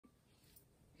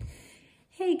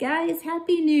Hey guys,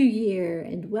 Happy New Year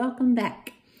and welcome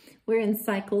back. We're in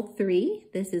cycle 3.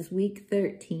 This is week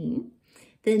 13.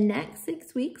 The next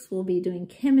 6 weeks we'll be doing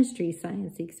chemistry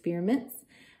science experiments.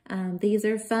 These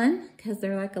are fun because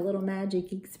they're like a little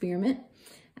magic experiment.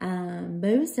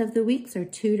 Most of the weeks are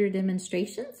tutor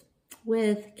demonstrations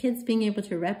with kids being able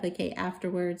to replicate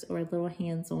afterwards, or a little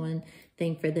hands-on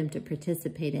thing for them to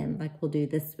participate in like we'll do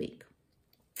this week.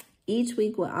 Each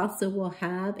week we'll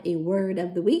have a word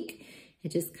of the week. It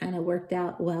just kind of worked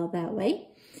out well that way.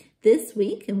 This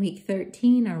week, in week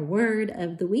 13, our word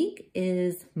of the week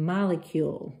is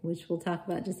molecule, which we'll talk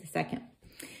about in just a second.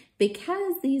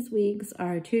 Because these weeks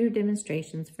are tutor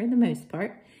demonstrations for the most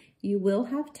part, you will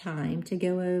have time to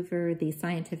go over the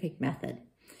scientific method.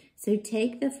 So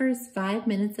take the first 5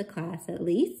 minutes of class at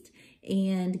least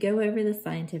and go over the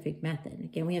scientific method.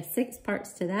 Again, we have 6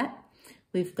 parts to that.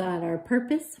 We've got our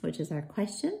purpose, which is our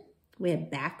question. We have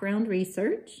background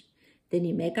research. Then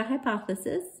you make a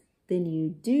hypothesis. Then you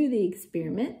do the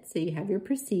experiment. So you have your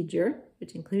procedure,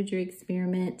 which includes your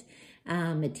experiment,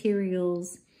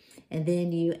 materials. And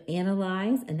then you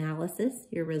analysis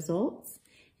your results.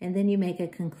 And then you make a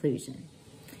conclusion.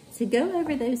 So go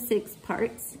over those 6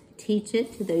 parts. Teach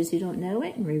it to those who don't know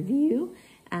it and review.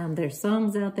 There's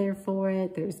songs out there for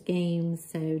it. There's games.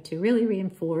 So to really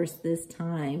reinforce this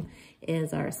time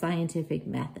is our scientific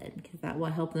method, because that will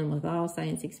help them with all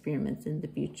science experiments in the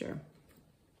future.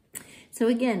 So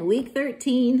again, week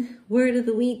 13, word of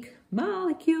the week,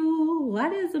 molecule.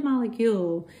 What is a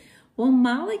molecule? Well,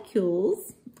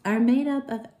 molecules are made up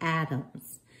of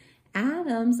atoms.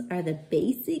 Atoms are the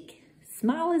basic,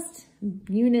 smallest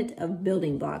unit of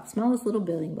building block, smallest little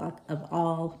building block of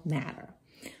all matter.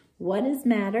 What is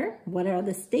matter? What are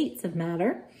the states of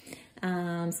matter?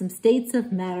 Some states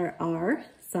of matter are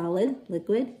solid,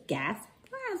 liquid, gas,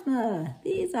 plasma.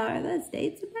 These are the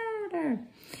states of matter.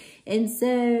 And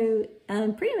so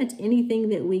pretty much anything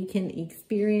that we can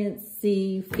experience,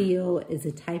 see, feel is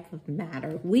a type of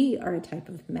matter. We are a type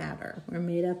of matter. We're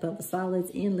made up of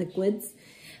solids and liquids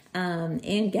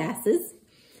and gases.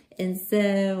 And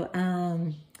so,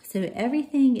 so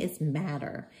everything is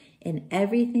matter, and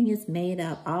everything is made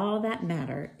up, all that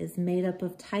matter is made up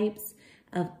of types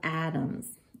of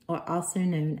atoms, or also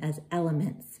known as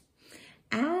elements.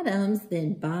 Atoms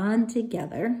then bond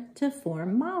together to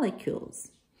form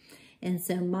molecules. And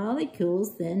so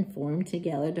molecules then form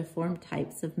together to form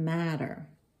types of matter.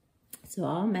 So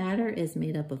all matter is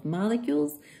made up of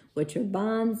molecules, which are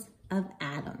bonds of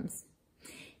atoms.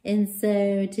 And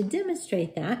so to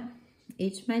demonstrate that,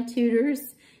 each of my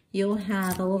tutors, you'll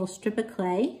have a little strip of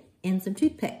clay and some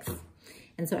toothpicks.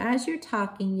 And so as you're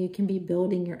talking, you can be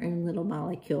building your own little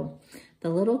molecule. The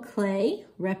little clay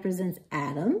represents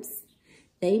atoms.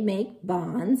 They make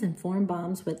bonds and form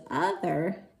bonds with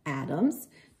other atoms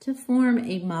to form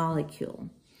a molecule.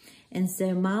 And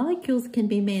so molecules can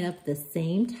be made up of the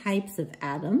same types of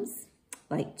atoms,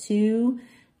 like 2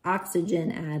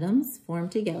 oxygen atoms form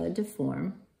together to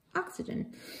form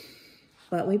oxygen,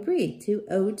 what we breathe,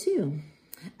 2O2.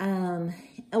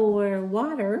 Or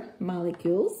water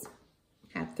molecules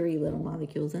have 3 little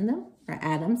molecules in them, or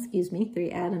atoms, 3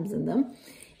 atoms in them.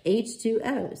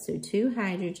 H2O, so 2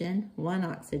 hydrogen, 1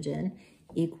 oxygen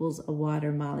equals a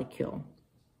water molecule.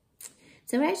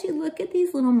 So as you look at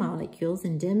these little molecules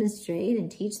and demonstrate and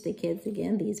teach the kids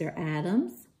again, these are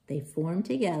atoms. They form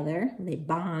together, they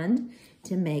bond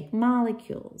to make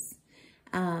molecules.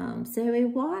 So a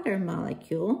water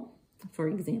molecule, for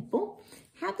example,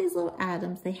 have these little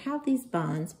atoms, they have these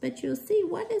bonds, but you'll see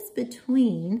what is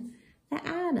between the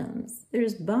atoms.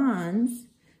 There's bonds,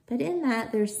 but in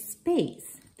that there's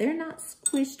space. They're not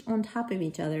squished on top of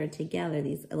each other together,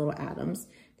 these little atoms.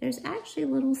 There's actually a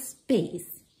little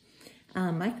space,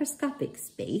 microscopic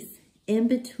space, in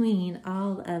between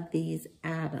all of these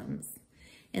atoms.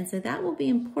 And so that will be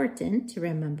important to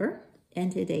remember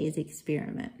in today's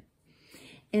experiment.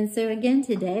 And so again,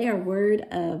 today our word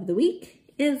of the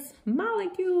week is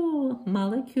molecule.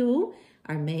 Molecule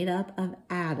are made up of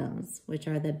atoms, which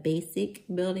are the basic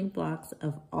building blocks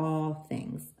of all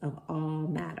things, of all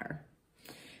matter.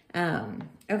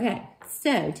 Okay,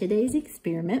 so today's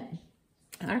experiment,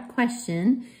 our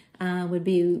question would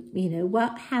be,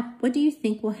 what do you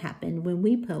think will happen when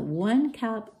we put 1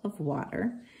 cup of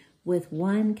water with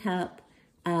 1 cup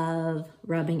of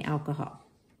rubbing alcohol?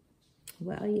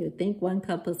 Well, you would think 1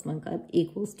 cup plus 1 cup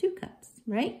equals 2 cups,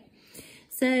 right?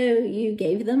 So you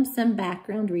gave them some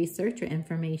background research or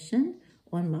information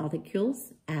on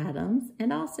molecules, atoms,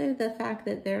 and also the fact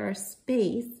that there are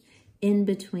space in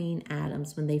between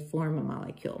atoms when they form a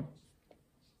molecule.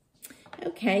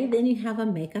 Okay, then you have a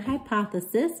make a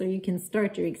hypothesis, or you can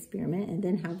start your experiment and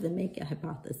then have them make a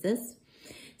hypothesis.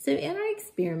 So in our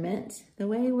experiment, the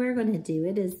way we're going to do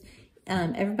it is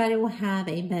everybody will have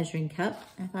a measuring cup.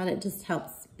 I thought it just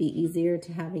helps be easier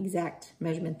to have exact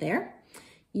measurement there.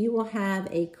 You will have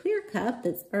a clear cup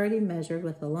that's already measured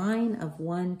with a line of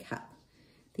 1 cup.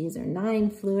 These are 9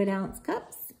 fluid ounce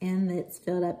cups, and it's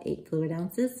filled up 8 fluid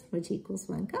ounces, which equals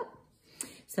 1 cup.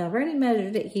 So I've already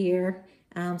measured it here.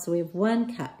 So we have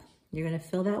 1 cup. You're going to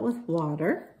fill that with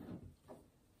water.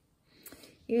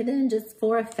 You're then, just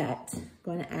for effect,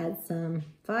 going to add some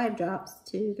 5 drops,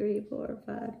 2, 3, 4,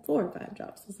 5, 4 or 5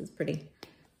 drops. This is pretty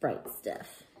bright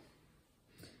stuff.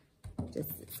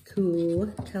 Just this cool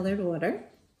colored water.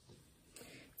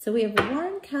 So we have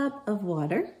 1 cup of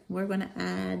water we're going to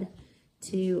add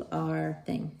to our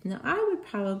thing. Now I would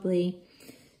probably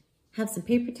have some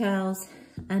paper towels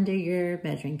under your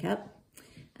measuring cup,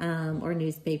 or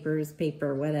newspapers,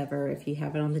 paper, whatever, if you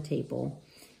have it on the table.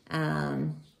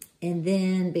 And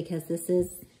then, because this is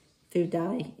food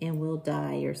dye and will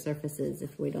dye your surfaces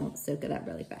if we don't soak it up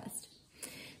really fast.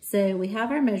 So we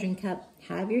have our measuring cup.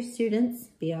 Have your students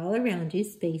be all around you,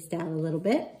 spaced out a little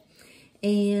bit.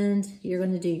 And you're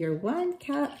going to do your 1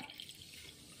 cup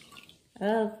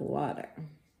of water.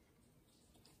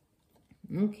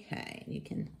 Okay, you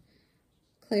can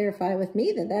clarify with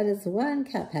me that that is 1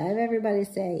 cup. Have everybody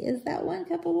say, is that 1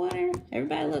 cup of water?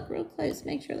 Everybody look real close.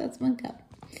 Make sure that's 1 cup.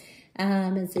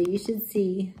 And so you should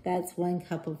see that's 1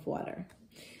 cup of water.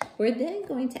 We're then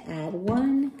going to add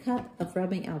 1 cup of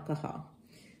rubbing alcohol.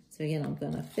 So again, I'm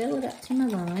going to fill it up to my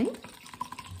line.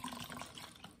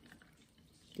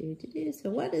 So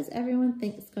what does everyone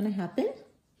think is going to happen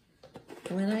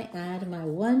when I add my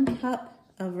 1 cup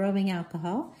of rubbing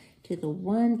alcohol to the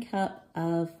 1 cup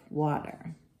of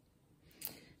water?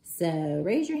 So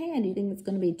raise your hand. Do you think it's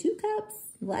going to be 2 cups?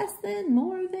 Less than?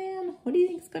 More than? What do you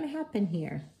think is going to happen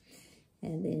here?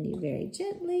 And then you very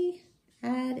gently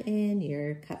add in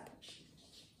your cup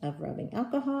of rubbing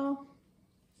alcohol.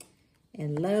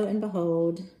 And lo and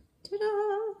behold,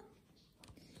 ta-da!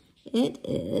 It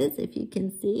is, if you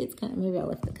can see, it's kind of, maybe I'll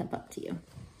lift the cup up to you.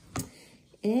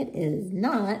 It is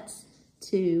not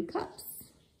 2 cups.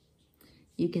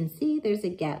 You can see there's a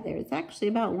gap there. It's actually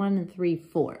about 1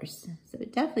 3/4. So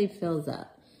it definitely fills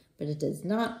up, but it does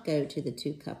not go to the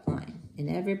 2 cup line. And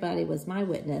everybody was my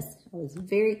witness. I was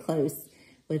very close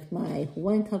with my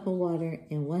 1 cup of water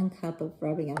and 1 cup of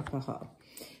rubbing alcohol.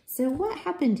 So what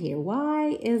happened here?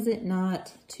 Why is it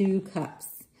not 2 cups?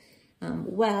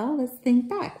 Well, let's think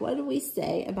back. What did we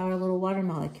say about our little water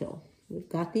molecule? We've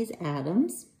got these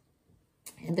atoms,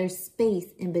 and there's space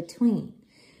in between.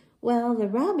 Well, the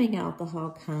rubbing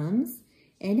alcohol comes,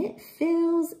 and it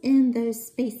fills in those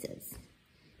spaces.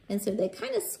 And so they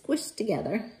kind of squish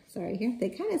together. Sorry, here. They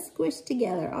kind of squish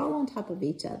together all on top of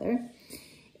each other.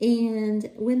 And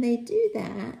when they do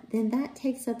that, then that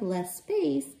takes up less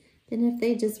space than if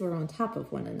they just were on top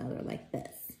of one another like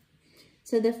this.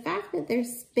 So the fact that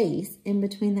there's space in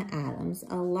between the atoms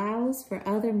allows for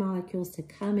other molecules to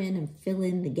come in and fill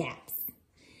in the gaps.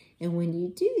 And when you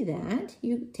do that,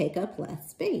 you take up less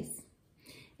space.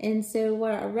 And so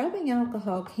where our rubbing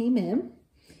alcohol came in,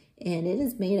 and it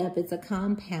is made up, it's a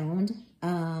compound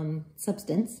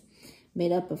substance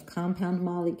made up of compound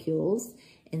molecules.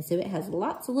 And so it has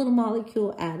lots of little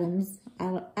molecule atoms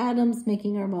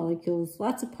making our molecules,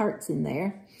 lots of parts in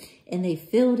there. And they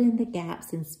filled in the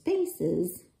gaps and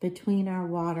spaces between our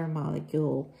water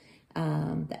molecule,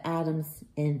 the atoms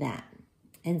in that.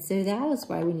 And so that is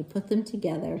why when you put them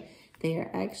together, they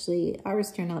are actually,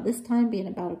 ours turned out this time being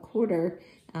about 1/4.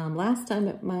 Last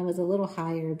time mine was a little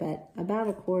higher, but about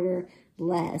 1/4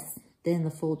 less than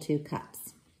the full 2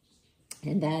 cups.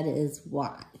 And that is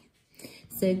why.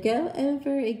 So go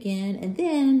over again, and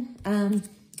then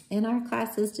in our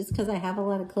classes, just because I have a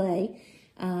lot of clay,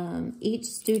 each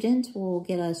student will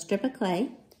get a strip of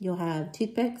clay. You'll have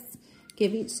toothpicks.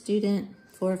 Give each student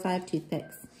 4 or 5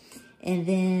 toothpicks. And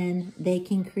then they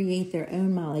can create their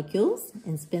own molecules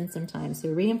and spend some time. So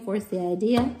reinforce the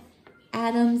idea.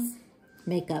 Atoms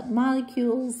make up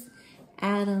molecules,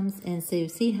 atoms, and so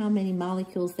see how many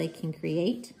molecules they can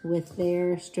create with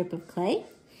their strip of clay.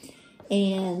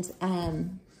 And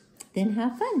then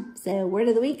have fun. So word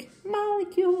of the week,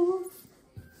 molecules.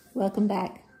 Welcome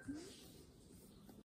back.